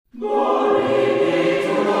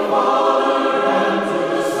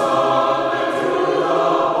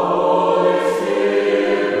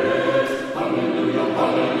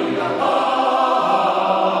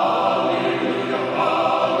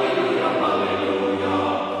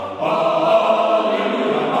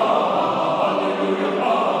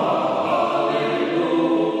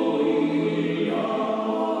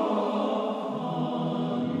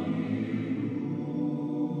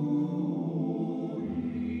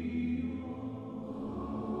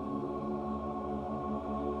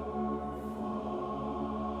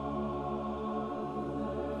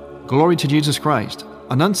Glory to Jesus Christ.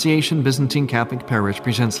 Annunciation Byzantine Catholic Parish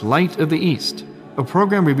presents Light of the East, a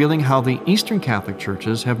program revealing how the Eastern Catholic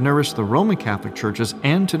churches have nourished the Roman Catholic churches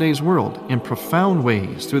and today's world in profound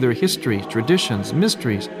ways through their histories, traditions,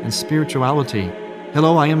 mysteries, and spirituality.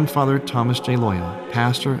 Hello, I am Father Thomas J. Loya,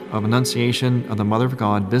 pastor of Annunciation of the Mother of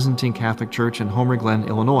God Byzantine Catholic Church in Homer Glen,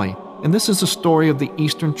 Illinois. And this is the story of the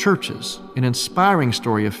Eastern churches, an inspiring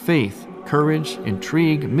story of faith, courage,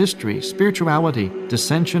 intrigue, mystery, spirituality,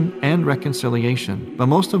 dissension, and reconciliation. But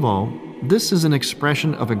most of all, this is an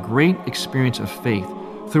expression of a great experience of faith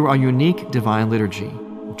through our unique divine liturgy.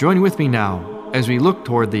 Join with me now as we look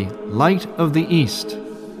toward the Light of the East.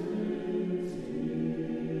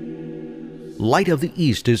 Light of the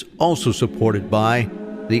East is also supported by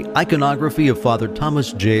the iconography of Father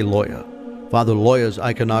Thomas J. Loya. Father Loya's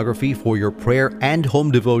iconography for your prayer and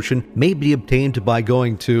home devotion may be obtained by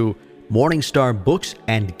going to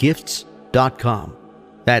morningstarbooksandgifts.com.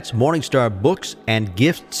 That's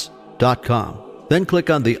morningstarbooksandgifts.com. Then click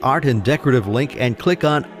on the Art and Decorative link and click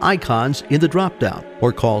on Icons in the drop-down,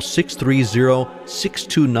 or call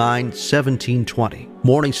 630-629-1720.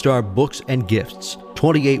 Morningstar Books and Gifts,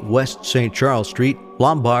 28 West St. Charles Street,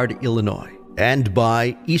 Lombard, Illinois. And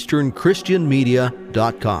by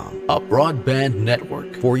EasternChristianMedia.com, a broadband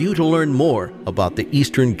network for you to learn more about the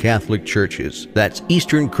Eastern Catholic Churches. That's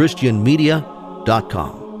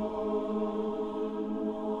EasternChristianMedia.com.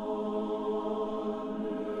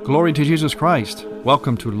 Glory to Jesus Christ.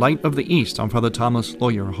 Welcome to Light of the East. I'm Father Thomas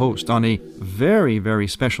Loya, your host, on a very, very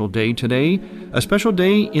special day today. A special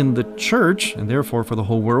day in the church, and therefore for the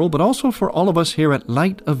whole world, but also for all of us here at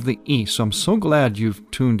Light of the East. So I'm so glad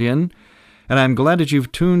you've tuned in. And I'm glad that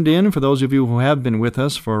you've tuned in, for those of you who have been with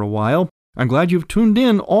us for a while. I'm glad you've tuned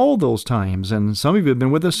in all those times, and some of you have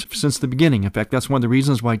been with us since the beginning. In fact, that's one of the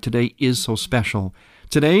reasons why today is so special.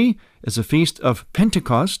 Today is a feast of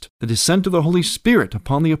Pentecost, the descent of the Holy Spirit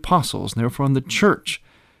upon the apostles, and therefore on the church,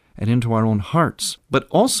 and into our own hearts. But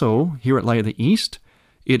also, here at Light of the East,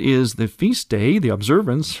 it is the feast day, the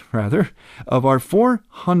observance, rather, of our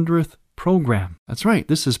 400th program. That's right,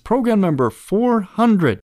 this is program number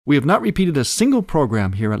 400. We have not repeated a single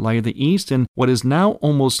program here at Light of the East in what is now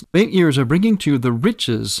almost 8 years of bringing to you the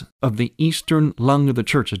riches of the Eastern lung of the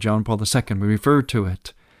Church, as John Paul II we refer to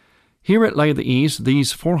it. Here at Light of the East,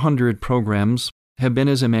 these 400 programs have been,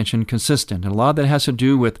 as I mentioned, consistent. And a lot of that has to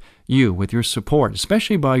do with you, with your support,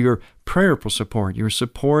 especially by your prayerful support, your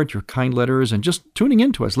kind letters, and just tuning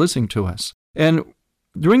into us, listening to us. And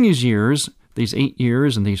during these years, these 8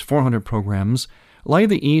 years and these 400 programs, Light of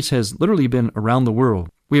the East has literally been around the world.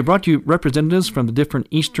 We have brought you representatives from the different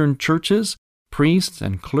Eastern churches, priests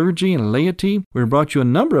and clergy and laity. We have brought you a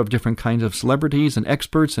number of different kinds of celebrities and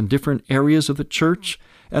experts in different areas of the church,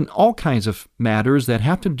 and all kinds of matters that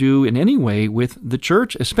have to do in any way with the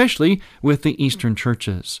church, especially with the Eastern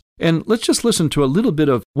churches. And let's just listen to a little bit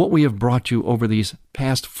of what we have brought you over these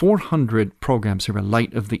past 400 programs here at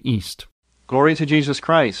Light of the East. Glory to Jesus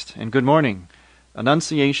Christ, and good morning.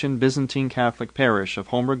 Annunciation Byzantine Catholic Parish of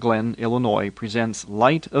Homer Glen, Illinois, presents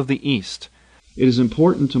Light of the East. It is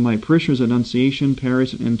important to my parishioners at Annunciation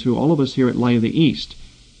Parish and to all of us here at Light of the East,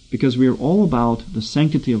 because we are all about the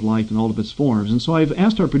sanctity of life in all of its forms. And so I've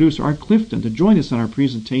asked our producer, Art Clifton, to join us in our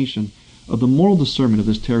presentation of the moral discernment of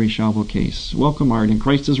this Terry Schiavo case. Welcome, Art, and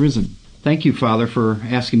Christ is risen. Thank you, Father, for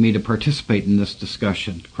asking me to participate in this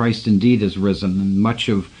discussion. Christ indeed is risen, and much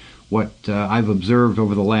of what I've observed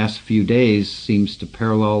over the last few days seems to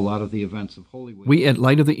parallel a lot of the events of Holy Week. We at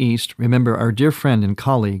Light of the East remember our dear friend and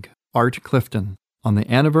colleague, Art Clifton, on the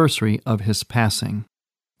anniversary of his passing.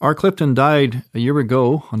 Art Clifton died a year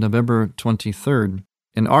ago on November 23rd,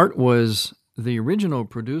 and Art was the original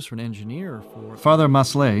producer and engineer for Father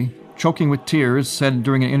Maslay, choking with tears, said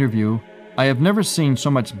during an interview, "I have never seen so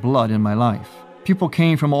much blood in my life." People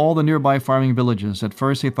came from all the nearby farming villages. At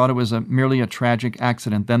first they thought it was merely a tragic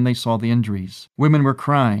accident, then they saw the injuries. Women were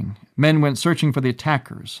crying. Men went searching for the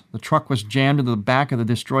attackers. The truck was jammed into the back of the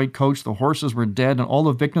destroyed coach, the horses were dead, and all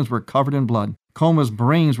the victims were covered in blood. Coma's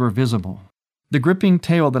brains were visible. The gripping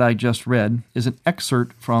tale that I just read is an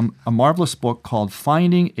excerpt from a marvelous book called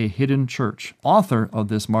Finding a Hidden Church. Author of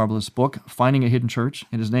this marvelous book, Finding a Hidden Church,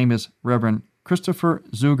 and his name is Reverend Christopher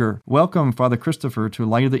Zuger. Welcome, Father Christopher, to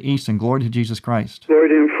Light of the East, and glory to Jesus Christ. Glory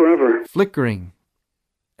to Him forever. Flickering,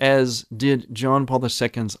 as did John Paul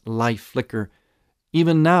II's life flicker,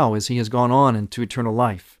 even now as he has gone on into eternal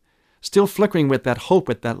life. Still flickering with that hope,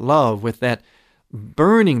 with that love, with that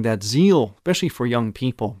burning, that zeal, especially for young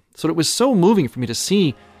people. So it was so moving for me to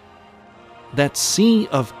see that sea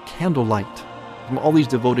of candlelight from all these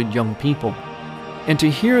devoted young people. And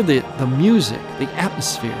to hear the music, the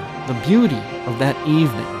atmosphere, the beauty of that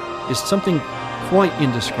evening, is something quite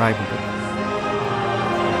indescribable.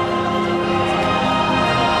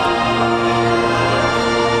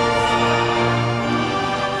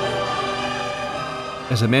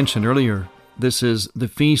 As I mentioned earlier, this is the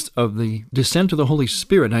feast of the descent of the Holy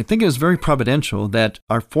Spirit. And I think it is very providential that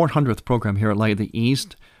our 400th program here at Light of the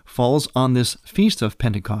East falls on this Feast of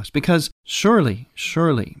Pentecost, because surely,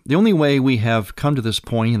 the only way we have come to this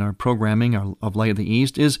point in our programming of Light of the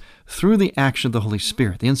East is through the action of the Holy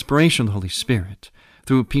Spirit, the inspiration of the Holy Spirit,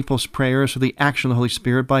 through people's prayers, through the action of the Holy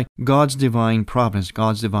Spirit, by God's divine providence,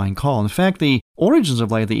 God's divine call. In fact, the origins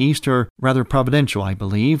of Light of the East are rather providential, I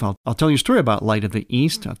believe. I'll tell you a story about Light of the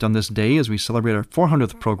East. I've done this day as we celebrate our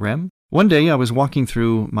 400th program. One day I was walking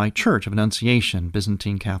through my Church of Annunciation,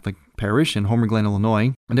 Byzantine Catholic Parish in Homer Glen,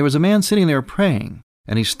 Illinois, and there was a man sitting there praying,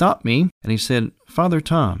 and he stopped me and he said, "Father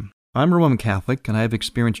Tom, I'm a Roman Catholic and I have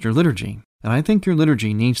experienced your liturgy, and I think your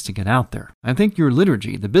liturgy needs to get out there. I think your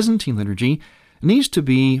liturgy, the Byzantine liturgy, needs to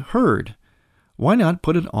be heard. Why not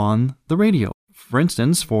put it on the radio? For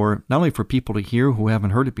instance, for not only for people to hear who haven't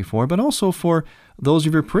heard it before, but also for those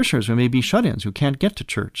of your parishioners who may be shut-ins, who can't get to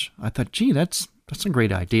church." I thought, gee, that's a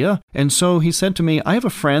great idea. And so he said to me, "I have a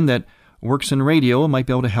friend that works in radio and might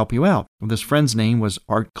be able to help you out." Well, this friend's name was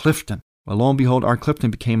Art Clifton. Well, lo and behold, Art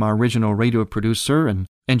Clifton became our original radio producer and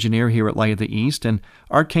engineer here at Light of the East. And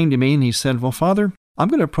Art came to me and he said, "Well, Father, I'm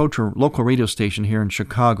going to approach a local radio station here in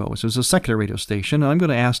Chicago." So it's a secular radio station, and I'm going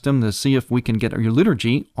to ask them to see if we can get your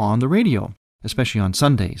liturgy on the radio, especially on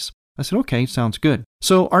Sundays. I said, "Okay, sounds good."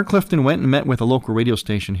 So Art Clifton went and met with a local radio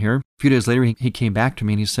station here. A few days later, he came back to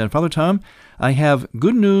me and he said, "Father Tom, I have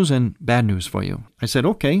good news and bad news for you." I said,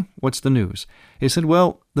 "Okay, what's the news?" He said,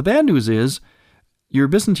 "Well, the bad news is your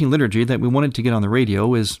Byzantine liturgy that we wanted to get on the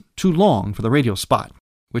radio is too long for the radio spot,"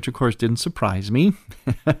 which of course didn't surprise me.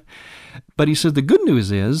 But he said, "The good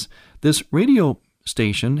news is this radio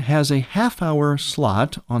station has a half-hour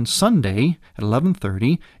slot on Sunday at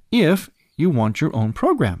 11:30 if you want your own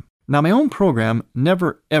program." Now, my own program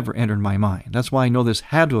never, ever entered my mind. That's why I know this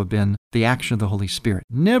had to have been the action of the Holy Spirit.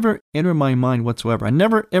 Never entered my mind whatsoever. I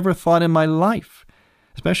never, ever thought in my life,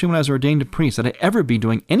 especially when I was ordained a priest, that I'd ever be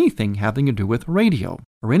doing anything having to do with radio,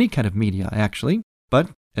 or any kind of media, actually. But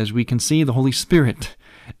as we can see, the Holy Spirit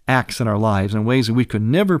acts in our lives in ways that we could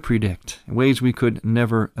never predict, in ways we could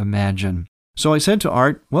never imagine. So I said to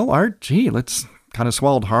Art, "Well, Art, gee, let's..." Kind of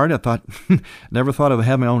swallowed hard. I thought, never thought of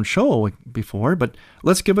having my own show before, but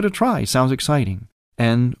let's give it a try. Sounds exciting.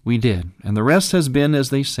 And we did. And the rest has been, as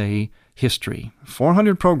they say, history.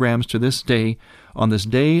 400 programs to this day, on this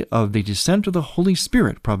day of the descent of the Holy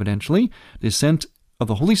Spirit, providentially, descent of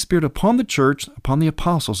the Holy Spirit upon the church, upon the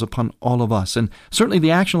apostles, upon all of us, and certainly the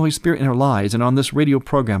action of the Holy Spirit in our lives, and on this radio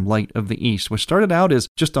program, Light of the East, which started out as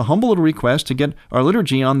just a humble little request to get our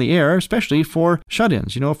liturgy on the air, especially for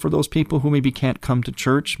shut-ins, for those people who maybe can't come to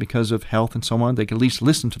church because of health and so on. They can at least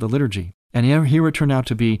listen to the liturgy. And here it turned out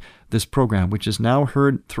to be this program, which is now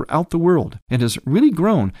heard throughout the world and has really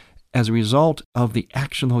grown as a result of the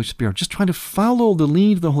action of the Holy Spirit, just trying to follow the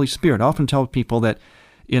lead of the Holy Spirit. I often tell people that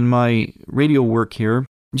in my radio work here,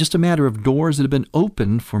 just a matter of doors that have been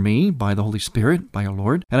opened for me by the Holy Spirit, by our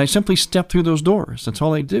Lord, and I simply step through those doors. That's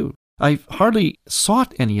all I do. I hardly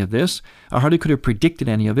sought any of this. I hardly could have predicted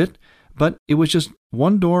any of it, but it was just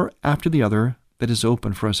one door after the other that is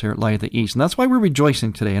open for us here at Light of the East. And that's why we're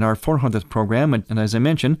rejoicing today in our 400th program, and as I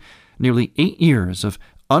mentioned, nearly 8 years of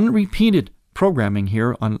unrepeated programming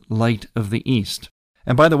here on Light of the East.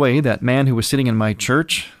 And by the way, that man who was sitting in my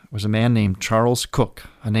church was a man named Charles Cook,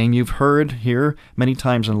 a name you've heard here many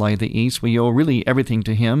times in Light of the East. We owe really everything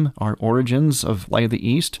to him, our origins of Light of the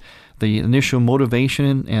East, the initial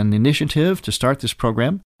motivation and initiative to start this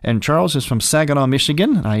program. And Charles is from Saginaw,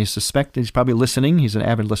 Michigan. I suspect he's probably listening. He's an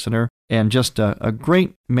avid listener and just a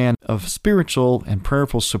great man of spiritual and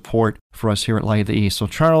prayerful support for us here at Light of the East. So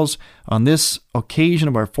Charles, on this occasion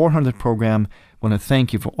of our 400th program, I want to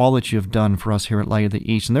thank you for all that you have done for us here at Light of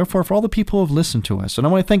the East, and therefore for all the people who have listened to us. And I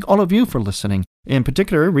want to thank all of you for listening. In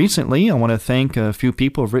particular, recently, I want to thank a few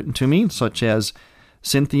people who have written to me, such as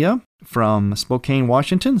Cynthia from Spokane,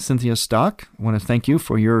 Washington, Cynthia Stock. I want to thank you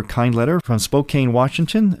for your kind letter from Spokane,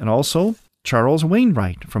 Washington, and also Charles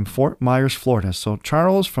Wainwright from Fort Myers, Florida. So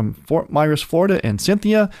Charles from Fort Myers, Florida, and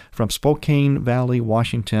Cynthia from Spokane Valley,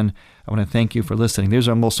 Washington. I want to thank you for listening. These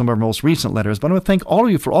are some of our most recent letters, but I want to thank all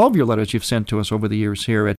of you for all of your letters you've sent to us over the years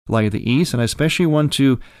here at Light of the East, and I especially want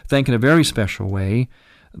to thank in a very special way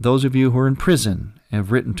those of you who are in prison and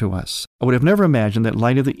have written to us. I would have never imagined that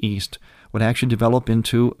Light of the East would actually develop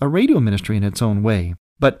into a radio ministry in its own way.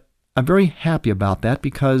 But I'm very happy about that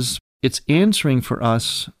because it's answering for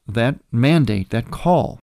us that mandate, that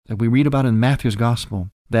call that we read about in Matthew's Gospel.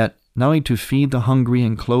 that not only to feed the hungry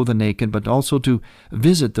and clothe the naked, but also to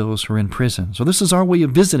visit those who are in prison. So this is our way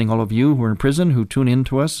of visiting all of you who are in prison, who tune in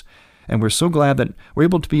to us. And we're so glad that we're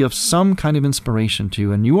able to be of some kind of inspiration to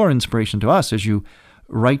you. And you are inspiration to us as you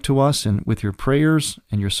write to us and with your prayers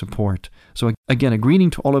and your support. So again, a greeting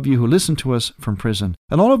to all of you who listen to us from prison.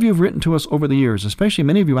 And all of you have written to us over the years, especially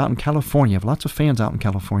many of you out in California. I have lots of fans out in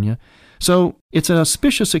California. So it's an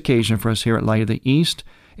auspicious occasion for us here at Light of the East.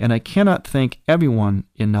 And I cannot thank everyone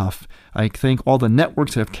enough. I thank all the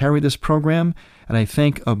networks that have carried this program. And I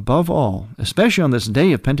thank above all, especially on this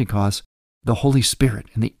day of Pentecost, the Holy Spirit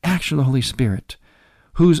and the action of the Holy Spirit,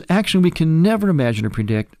 whose action we can never imagine or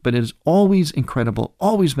predict, but it is always incredible,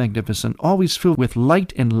 always magnificent, always filled with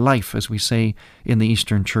light and life, as we say in the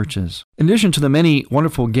Eastern churches. In addition to the many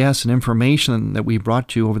wonderful guests and information that we brought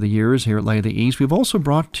to you over the years here at Light of the East, we've also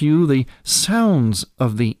brought to you the sounds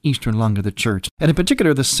of the Eastern lung of the church, and in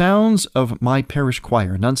particular the sounds of my parish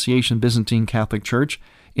choir, Annunciation Byzantine Catholic Church,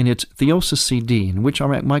 in its Theosis CD, in which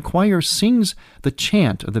my choir sings the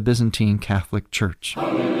chant of the Byzantine Catholic Church.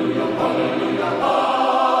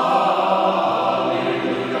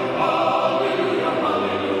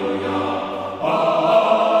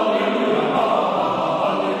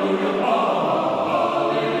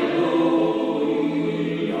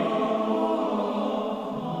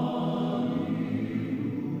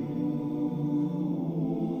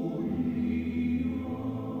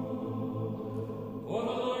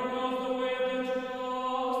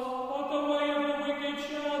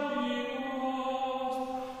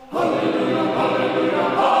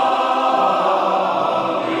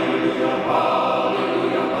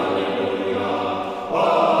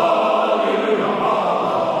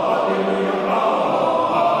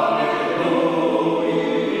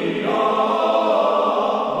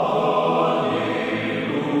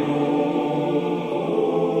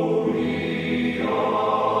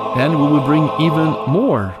 And we will bring even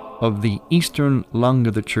more of the Eastern lung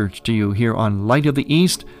of the church to you here on Light of the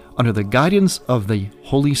East under the guidance of the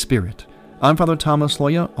Holy Spirit. I'm Father Thomas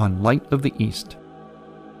Loya on Light of the East.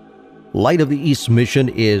 Light of the East's mission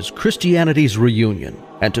is Christianity's reunion.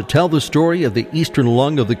 And to tell the story of the Eastern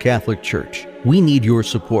lung of the Catholic Church, we need your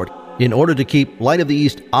support in order to keep Light of the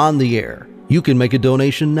East on the air. You can make a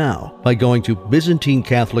donation now by going to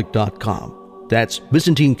ByzantineCatholic.com. That's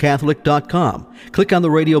ByzantineCatholic.com. Click on the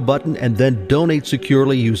radio button and then donate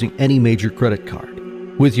securely using any major credit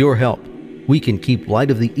card. With your help, we can keep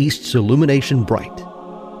Light of the East's illumination bright.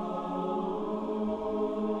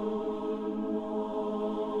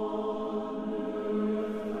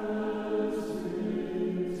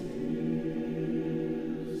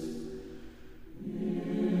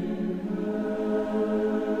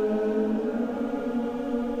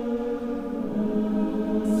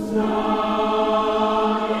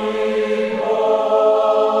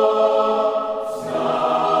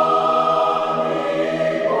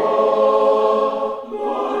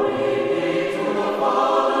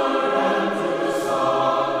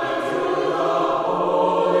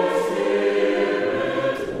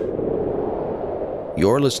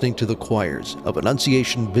 You're listening to the choirs of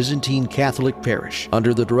Annunciation Byzantine Catholic Parish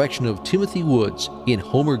under the direction of Timothy Woods in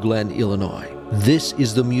Homer Glen, Illinois. This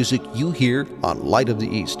is the music you hear on Light of the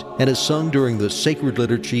East and is sung during the sacred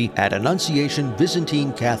liturgy at Annunciation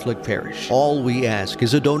Byzantine Catholic Parish. All we ask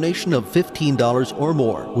is a donation of $15 or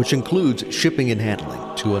more, which includes shipping and handling,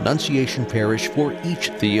 to Annunciation Parish for each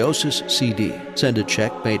Theosis CD. Send a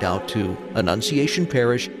check made out to Annunciation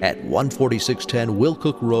Parish at 14610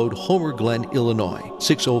 Wilcook Road, Homer Glen, Illinois,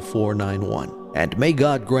 60491. And may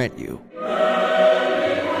God grant you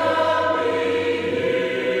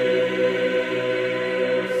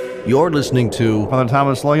You're listening to Father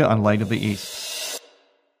Thomas Loya on Light of the East.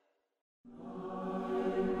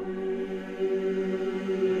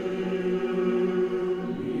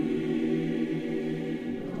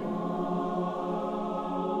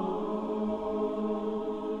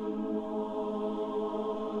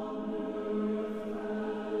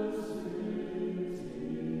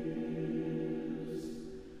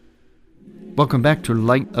 Welcome back to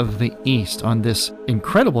Light of the East on this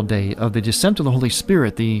incredible day of the descent of the Holy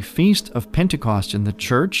Spirit, the Feast of Pentecost in the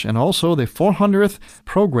Church, and also the 400th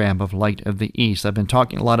program of Light of the East. I've been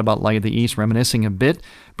talking a lot about Light of the East, reminiscing a bit,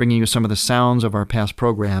 bringing you some of the sounds of our past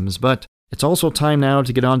programs, but it's also time now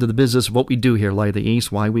to get on to the business of what we do here at Light of the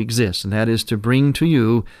East, why we exist, and that is to bring to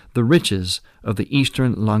you the riches of the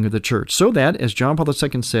Eastern lung of the Church, so that, as John Paul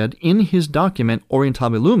II said in his document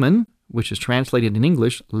Orientabile Lumen, which is translated in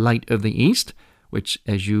English, Light of the East, which,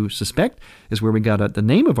 as you suspect, is where we got the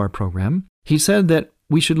name of our program, he said that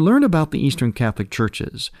we should learn about the Eastern Catholic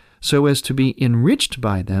churches so as to be enriched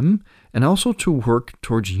by them and also to work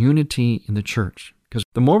towards unity in the church. Because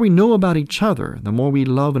the more we know about each other, the more we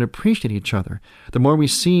love and appreciate each other, the more we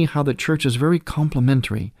see how the church is very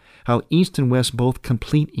complementary, how East and West both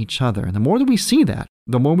complete each other. And the more that we see that,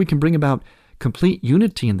 the more we can bring about complete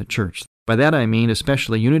unity in the church. By that I mean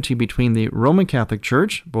especially unity between the Roman Catholic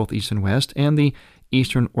Church, both East and West, and the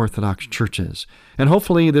Eastern Orthodox churches. And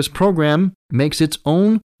hopefully this program makes its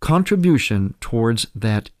own contribution towards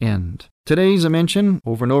that end. Today, as I mentioned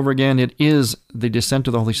over and over again, it is the descent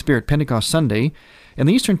of the Holy Spirit, Pentecost Sunday. In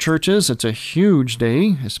the Eastern churches, it's a huge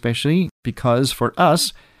day, especially because for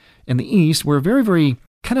us in the East, we're a very, very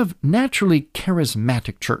kind of naturally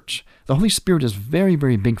charismatic church. The Holy Spirit is very,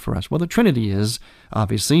 very big for us. Well, the Trinity is,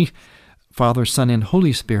 obviously, Father, Son, and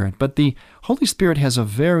Holy Spirit. But the Holy Spirit has a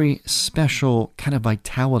very special kind of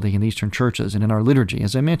vitality in the Eastern churches and in our liturgy.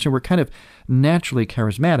 As I mentioned, we're kind of naturally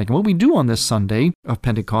charismatic. And what we do on this Sunday of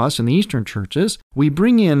Pentecost in the Eastern churches, we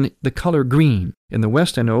bring in the color green. In the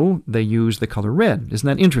West, I know they use the color red. Isn't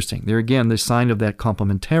that interesting? There again, the sign of that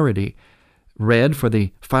complementarity. Red for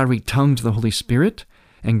the fiery tongues of the Holy Spirit,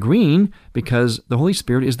 and green because the Holy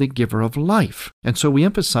Spirit is the giver of life. And so we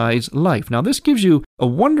emphasize life. Now, this gives you a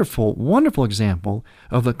wonderful, wonderful example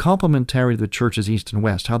of the complementarity of the churches East and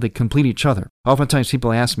West, how they complete each other. Oftentimes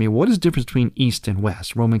people ask me, what is the difference between East and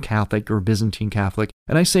West, Roman Catholic or Byzantine Catholic?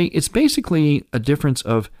 And I say it's basically a difference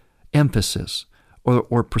of emphasis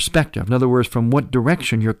or perspective. In other words, from what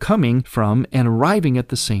direction you're coming from and arriving at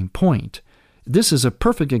the same point. This is a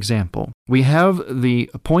perfect example. We have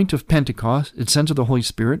the point of Pentecost, it's sent of the Holy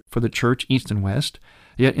Spirit for the church, East and West.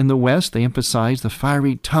 Yet in the West, they emphasize the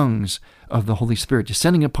fiery tongues of the Holy Spirit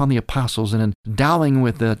descending upon the apostles and endowing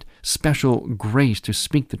with that special grace to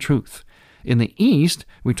speak the truth. In the East,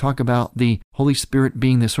 we talk about the Holy Spirit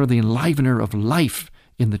being the sort of the enlivener of life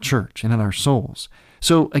in the church and in our souls.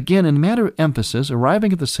 So again, in a matter of emphasis,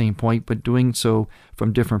 arriving at the same point, but doing so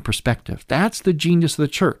from different perspectives. That's the genius of the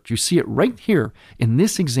church. You see it right here in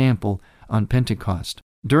this example on Pentecost.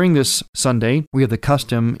 During this Sunday, we have the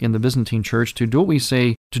custom in the Byzantine church to do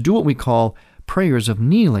what we call prayers of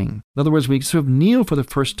kneeling. In other words, we sort of kneel for the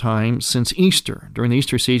first time since Easter. During the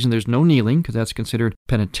Easter season, there's no kneeling because that's considered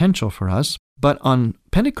penitential for us. But on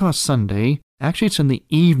Pentecost Sunday, actually it's in the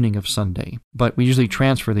evening of Sunday, but we usually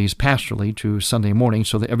transfer these pastorally to Sunday morning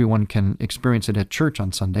so that everyone can experience it at church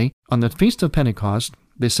on Sunday. On the Feast of Pentecost,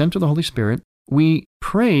 the descent of the Holy Spirit, we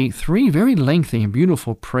pray 3 very lengthy and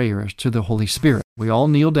beautiful prayers to the Holy Spirit. We all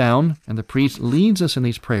kneel down, and the priest leads us in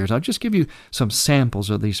these prayers. I'll just give you some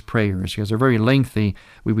samples of these prayers, because they're very lengthy.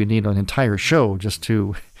 We would need an entire show just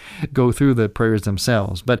to go through the prayers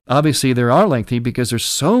themselves. But obviously they are lengthy because there's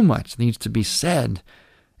so much that needs to be said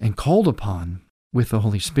and called upon with the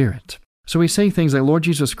Holy Spirit. So we say things like, Lord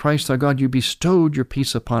Jesus Christ, our God, you bestowed your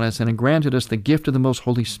peace upon us and granted us the gift of the most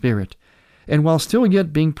Holy Spirit. And while still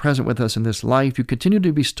yet being present with us in this life, you continue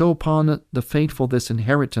to bestow upon the faithful this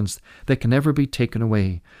inheritance that can never be taken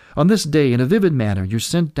away. On this day, in a vivid manner, you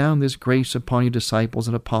sent down this grace upon your disciples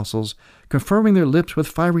and apostles, confirming their lips with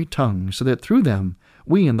fiery tongues, so that through them,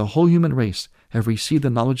 we and the whole human race have received the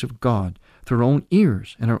knowledge of God through our own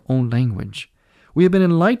ears and our own language. We have been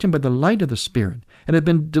enlightened by the light of the Spirit, and have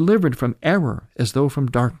been delivered from error as though from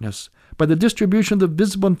darkness, by the distribution of the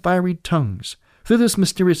visible and fiery tongues. Through this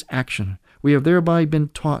mysterious action, we have thereby been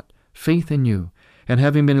taught faith in you, and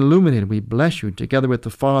having been illuminated, we bless you, together with the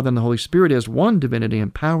Father and the Holy Spirit, as one divinity in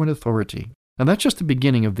power and authority. Now that's just the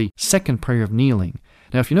beginning of the second prayer of kneeling.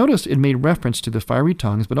 Now if you notice, it made reference to the fiery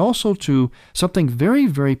tongues, but also to something very,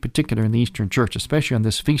 very particular in the Eastern Church, especially on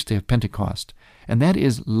this feast day of Pentecost, and that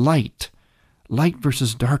is light. Light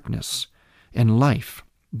versus darkness, and life.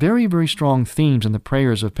 Very, very strong themes in the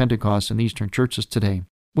prayers of Pentecost in the Eastern churches today.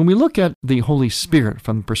 When we look at the Holy Spirit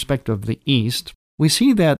from the perspective of the East, we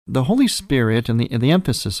see that the Holy Spirit and the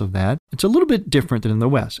emphasis of that, it's a little bit different than in the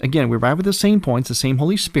West. Again, we arrive at the same points, the same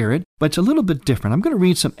Holy Spirit, but it's a little bit different. I'm going to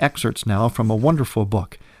read some excerpts now from a wonderful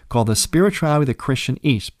book called The Spirituality of the Christian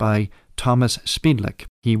East by Thomas Spiedlich.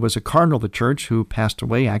 He was a cardinal of the church who passed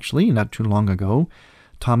away, actually, not too long ago.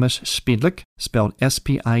 Thomas Spiedlich, spelled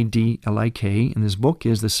Spidlik, and his book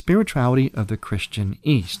is The Spirituality of the Christian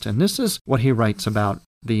East. And this is what he writes about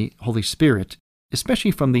the Holy Spirit,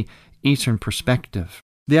 especially from the Eastern perspective.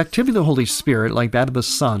 The activity of the Holy Spirit, like that of the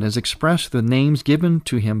Son, is expressed through the names given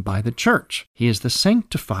to him by the Church. He is the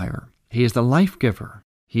sanctifier. He is the life-giver.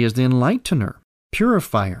 He is the enlightener,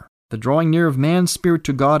 purifier. The drawing near of man's spirit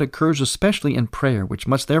to God occurs especially in prayer, which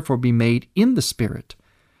must therefore be made in the Spirit.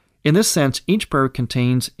 In this sense, each prayer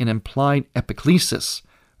contains an implied epiclesis,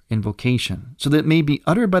 invocation, so that it may be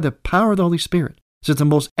uttered by the power of the Holy Spirit. Since the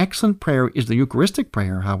most excellent prayer is the Eucharistic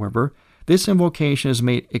prayer, however, this invocation is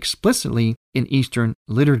made explicitly in Eastern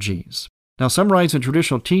liturgies. Now, summarizing the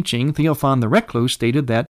traditional teaching, Theophan the Recluse stated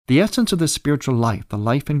that the essence of the spiritual life, the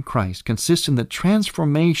life in Christ, consists in the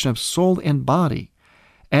transformation of soul and body,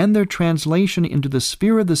 and their translation into the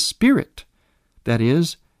sphere of the Spirit, that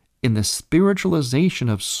is, in the spiritualization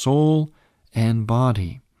of soul and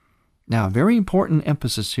body. Now, very important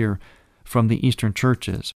emphasis here from the Eastern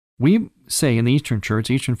churches. We say in the Eastern Church,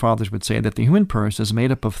 Eastern Fathers would say that the human person is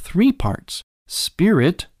made up of three parts: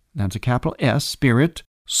 spirit, that's a capital S, spirit,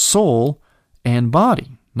 soul, and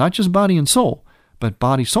body. Not just body and soul, but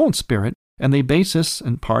body, soul, and spirit. And they base this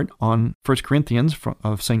in part on 1 Corinthians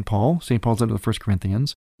of St. Paul's letter to the 1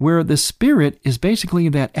 Corinthians, where the spirit is basically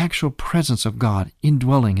that actual presence of God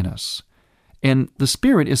indwelling in us. And the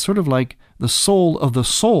spirit is sort of like the soul of the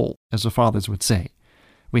soul, as the Fathers would say.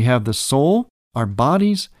 We have the soul, our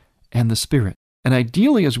bodies, and the spirit. And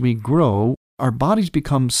ideally, as we grow, our bodies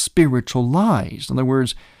become spiritualized. In other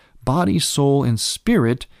words, body, soul, and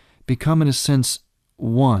spirit become, in a sense,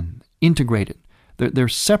 one, integrated. They're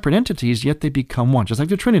separate entities, yet they become one, just like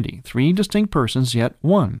the Trinity, three distinct persons, yet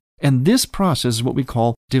one. And this process is what we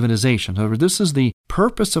call divinization. In other words, this is the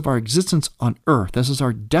purpose of our existence on earth. This is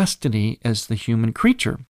our destiny as the human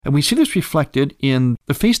creature. And we see this reflected in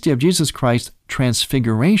the feast day of Jesus Christ's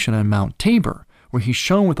transfiguration on Mount Tabor, where he's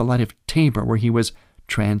shown with the light of Tabor, where he was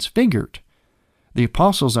transfigured. The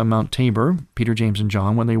apostles on Mount Tabor, Peter, James, and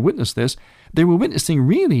John, when they witnessed this, they were witnessing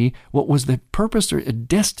really what was the purpose or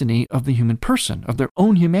destiny of the human person, of their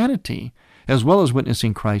own humanity, as well as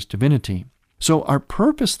witnessing Christ's divinity. So our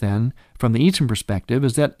purpose then, from the Eastern perspective,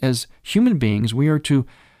 is that as human beings, we are to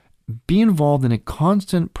be involved in a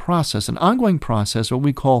constant process, an ongoing process, what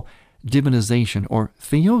we call divinization or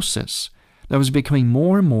theosis. That was becoming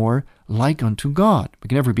more and more like unto God. We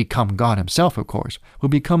can never become God himself, of course. We'll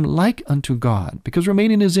become like unto God because we're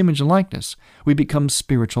made in his image and likeness. We become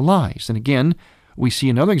spiritualized. And again, we see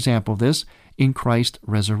another example of this in Christ's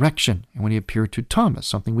resurrection and when he appeared to Thomas,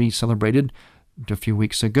 something we celebrated a few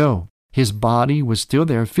weeks ago. His body was still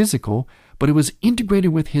there, physical, but it was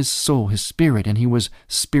integrated with his soul, his spirit, and he was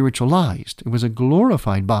spiritualized. It was a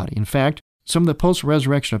glorified body. In fact, some of the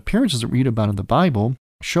post-resurrection appearances that we read about in the Bible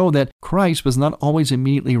show that Christ was not always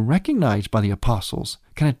immediately recognized by the apostles.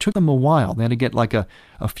 Kind of took them a while. They had to get like a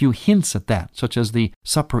few hints at that, such as the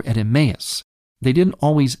supper at Emmaus. They didn't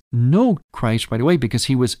always know Christ right away because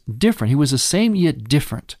he was different. He was the same yet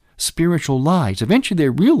different, spiritualized. Eventually they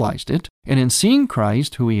realized it, and in seeing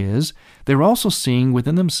Christ, who he is, they're also seeing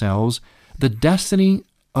within themselves the destiny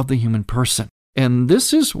of the human person. And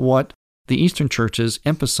this is what the Eastern churches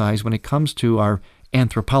emphasize when it comes to our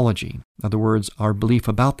anthropology, in other words, our belief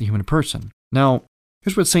about the human person. Now,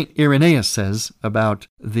 here's what St. Irenaeus says about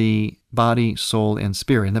the body, soul, and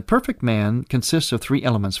spirit. And the perfect man consists of three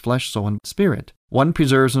elements, flesh, soul, and spirit. One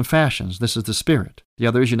preserves and fashions, this is the spirit. The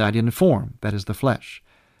other is united in form, that is the flesh.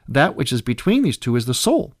 That which is between these two is the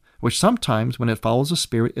soul, which sometimes, when it follows the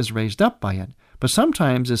spirit, is raised up by it, but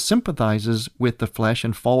sometimes it sympathizes with the flesh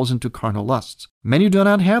and falls into carnal lusts. Many do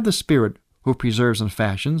not have the spirit who preserves and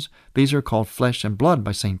fashions. These are called flesh and blood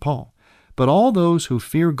by St. Paul. But all those who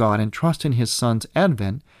fear God and trust in his Son's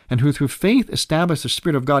advent, and who through faith establish the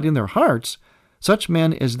Spirit of God in their hearts, such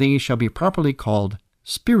men as these shall be properly called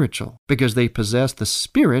spiritual, because they possess the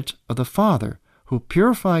Spirit of the Father, who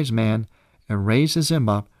purifies man and raises him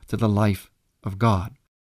up to the life of God.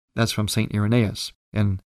 That's from St. Irenaeus.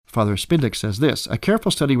 And Father Spidlick says this: a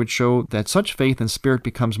careful study would show that such faith and spirit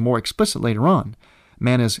becomes more explicit later on.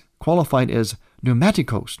 Man is qualified as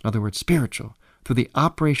pneumatikos, in other words, spiritual, through the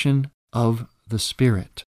operation of the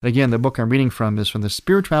Spirit. Again, the book I'm reading from is from The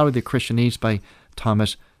Spirituality of the Christian Needs by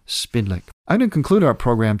Thomas Spidlick. I'm going to conclude our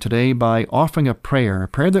program today by offering a prayer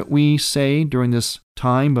that we say during this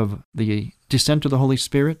time of the descent of the Holy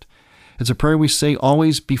Spirit. It's a prayer we say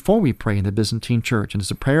always before we pray in the Byzantine Church, and it's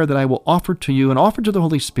a prayer that I will offer to you and offer to the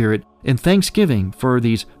Holy Spirit in thanksgiving for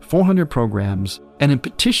these 400 programs and in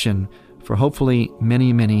petition for hopefully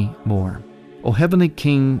many, many more. O Heavenly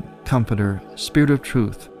King, Comforter, Spirit of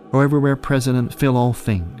Truth, O everywhere present, fill all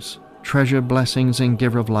things, treasure blessings and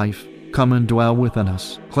giver of life, come and dwell within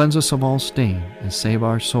us, cleanse us of all stain, and save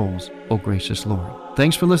our souls, O gracious Lord.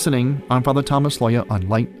 Thanks for listening. I'm Father Thomas Loya on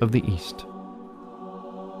Light of the East.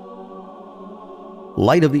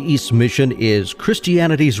 Light of the East mission is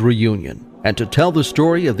Christianity's reunion, and to tell the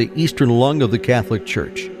story of the Eastern lung of the Catholic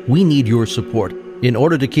Church, we need your support. In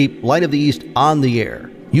order to keep Light of the East on the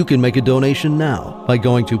air, you can make a donation now by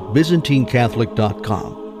going to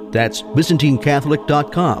ByzantineCatholic.com. That's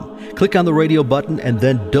ByzantineCatholic.com. Click on the radio button and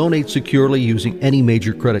then donate securely using any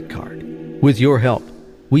major credit card. With your help,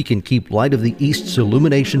 we can keep Light of the East's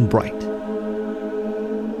illumination bright.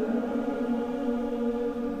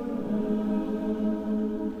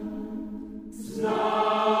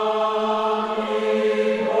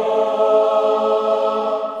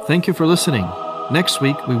 Thank you for listening. Next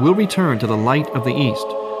week, we will return to the Light of the East.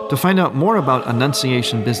 To find out more about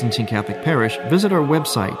Annunciation Byzantine Catholic Parish, visit our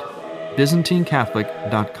website,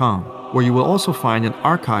 byzantinecatholic.com, where you will also find an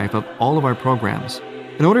archive of all of our programs.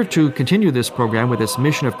 In order to continue this program with its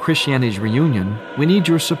mission of Christianity's reunion, we need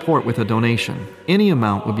your support with a donation. Any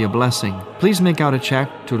amount would be a blessing. Please make out a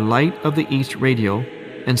check to Light of the East Radio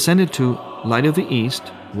and send it to Light of the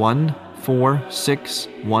East,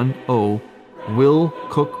 14610 Will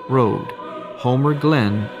Cook Road, Homer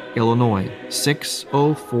Glen, Illinois,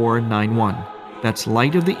 60491. That's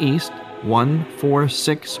Light of the East,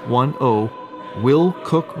 14610 Will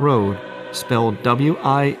Cook Road, spelled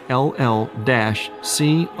WILL-COOK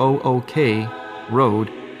Road,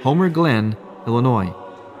 Homer Glen, Illinois.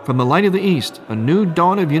 From the Light of the East, a new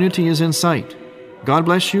dawn of unity is in sight. God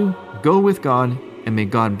bless you, go with God, and may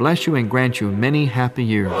God bless you and grant you many happy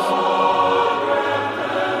years.